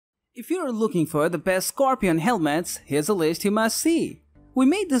If you're looking for the best Scorpion helmets, here's a list you must see. We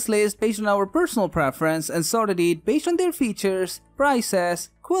made this list based on our personal preference and sorted it based on their features,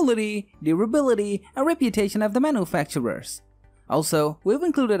 prices, quality, durability, and reputation of the manufacturers. Also, we've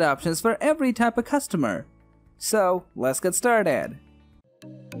included options for every type of customer. So, let's get started.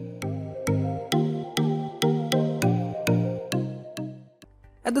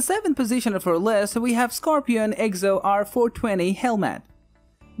 At the 7th position of our list, we have ScorpionEXO R420 helmet.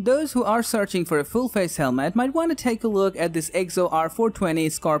 Those who are searching for a full-face helmet might want to take a look at this EXO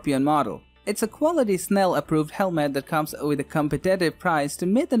R420 Scorpion model. It's a quality Snell-approved helmet that comes with a competitive price to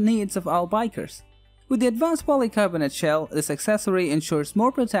meet the needs of all bikers. With the advanced polycarbonate shell, this accessory ensures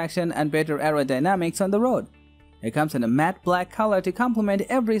more protection and better aerodynamics on the road. It comes in a matte black color to complement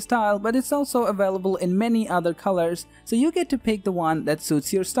every style, but it's also available in many other colors, so you get to pick the one that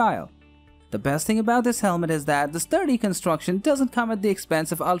suits your style. The best thing about this helmet is that the sturdy construction doesn't come at the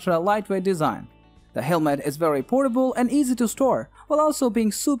expense of ultra-lightweight design. The helmet is very portable and easy to store, while also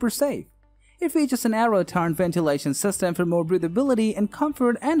being super safe. It features an aero-turned ventilation system for more breathability and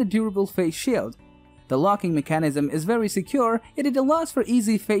comfort and a durable face shield. The locking mechanism is very secure, yet it allows for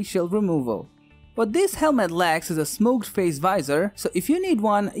easy face shield removal. What this helmet lacks is a smoked face visor, so if you need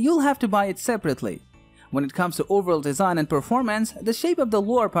one, you'll have to buy it separately. When it comes to overall design and performance, the shape of the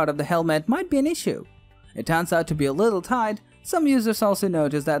lower part of the helmet might be an issue. It turns out to be a little tight. Some users also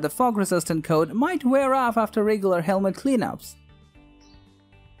notice that the fog-resistant coat might wear off after regular helmet cleanups.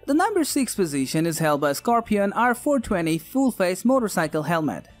 The number 6 position is held by Scorpion R420 full-face motorcycle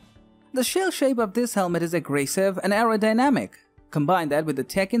helmet. The shell shape of this helmet is aggressive and aerodynamic. Combine that with the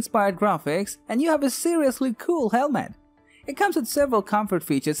tech-inspired graphics and you have a seriously cool helmet. It comes with several comfort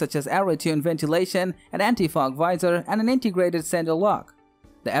features such as aero-tuned ventilation, an anti-fog visor, and an integrated center lock.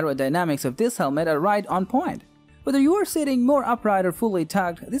 The aerodynamics of this helmet are right on point. Whether you are sitting more upright or fully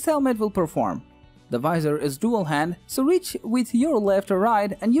tucked, this helmet will perform. The visor is dual hand, so reach with your left or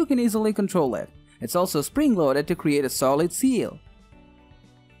right and you can easily control it. It's also spring-loaded to create a solid seal.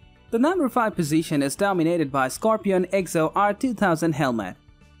 The number 5 position is dominated by ScorpionEXO R2000 helmet.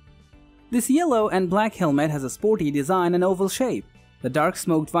 This yellow and black helmet has a sporty design and oval shape. The dark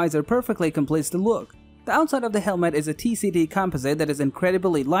smoked visor perfectly completes the look. The outside of the helmet is a TCT composite that is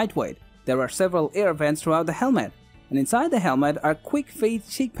incredibly lightweight. There are several air vents throughout the helmet, and inside the helmet are quick fade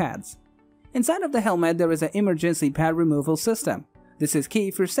cheek pads. Inside of the helmet there is an emergency pad removal system. This is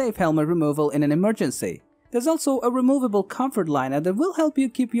key for safe helmet removal in an emergency. There's also a removable comfort liner that will help you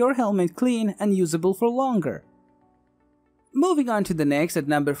keep your helmet clean and usable for longer. Moving on to the next at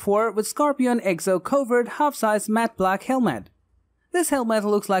number 4 with ScorpionEXO Covert half-size matte black helmet. This helmet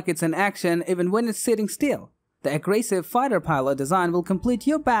looks like it's in action even when it's sitting still. The aggressive fighter pilot design will complete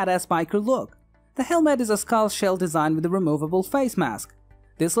your badass biker look. The helmet is a skull shell design with a removable face mask.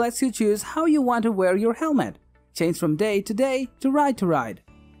 This lets you choose how you want to wear your helmet. Change from day to ride to ride.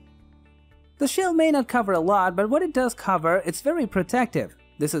 The shell may not cover a lot, but what it does cover, it's very protective.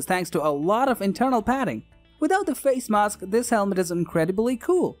 This is thanks to a lot of internal padding. Without the face mask, this helmet is incredibly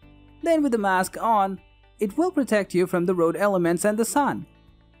cool. Then with the mask on, it will protect you from the road elements and the sun.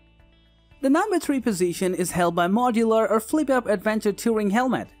 The number 3 position is held by Modular or Flip-Up Adventure Touring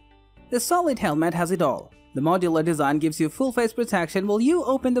Helmet. This solid helmet has it all. The modular design gives you full face protection while you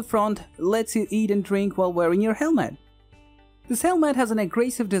open the front, lets you eat and drink while wearing your helmet. This helmet has an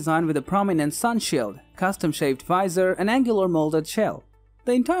aggressive design with a prominent sun shield, custom-shaped visor, and angular molded shell.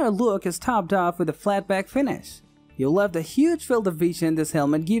 The entire look is topped off with a flat back finish. You'll love the huge field of vision this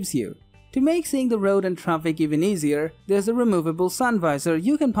helmet gives you. To make seeing the road and traffic even easier, there's a removable sun visor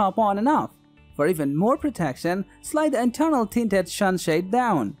you can pop on and off. For even more protection, slide the internal tinted sunshade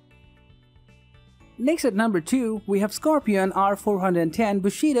down. Next at number 2, we have Scorpion R410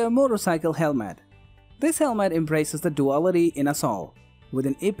 Bushido motorcycle helmet. This helmet embraces the duality in us all, with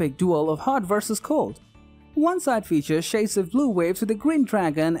an epic duel of hot versus cold. One side features shades of blue waves with a green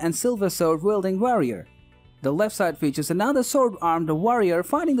dragon and silver sword wielding warrior. The left side features another sword-armed warrior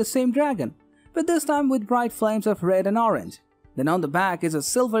fighting the same dragon, but this time with bright flames of red and orange. Then on the back is a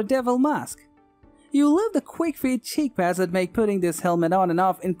silver devil mask. You'll love the quick fit cheek pads that make putting this helmet on and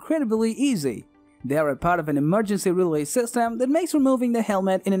off incredibly easy. They are a part of an emergency release system that makes removing the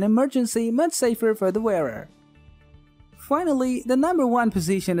helmet in an emergency much safer for the wearer. Finally, the number 1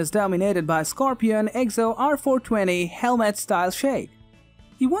 position is dominated by ScorpionEXO R420 helmet style shake.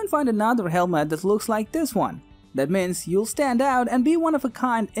 You won't find another helmet that looks like this one. That means you'll stand out and be one of a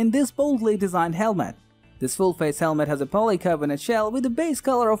kind in this boldly designed helmet. This full-face helmet has a polycarbonate shell with a base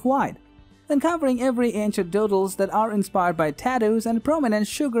color of white, then covering every inch of dotals that are inspired by tattoos and a prominent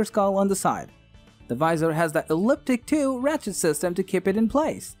sugar skull on the side. The visor has the elliptic 2 ratchet system to keep it in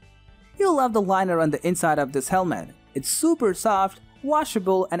place. You'll love the liner on the inside of this helmet. It's super soft,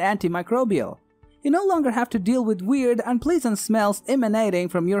 washable, and antimicrobial. You no longer have to deal with weird, unpleasant smells emanating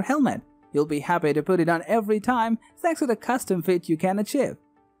from your helmet. You'll be happy to put it on every time thanks to the custom fit you can achieve.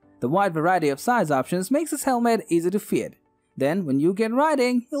 The wide variety of size options makes this helmet easy to fit. Then, when you get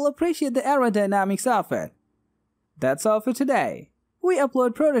riding, you'll appreciate the aerodynamics of it. That's all for today. We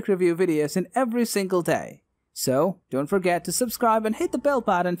upload product review videos in every single day. So, don't forget to subscribe and hit the bell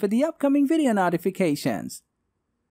button for the upcoming video notifications.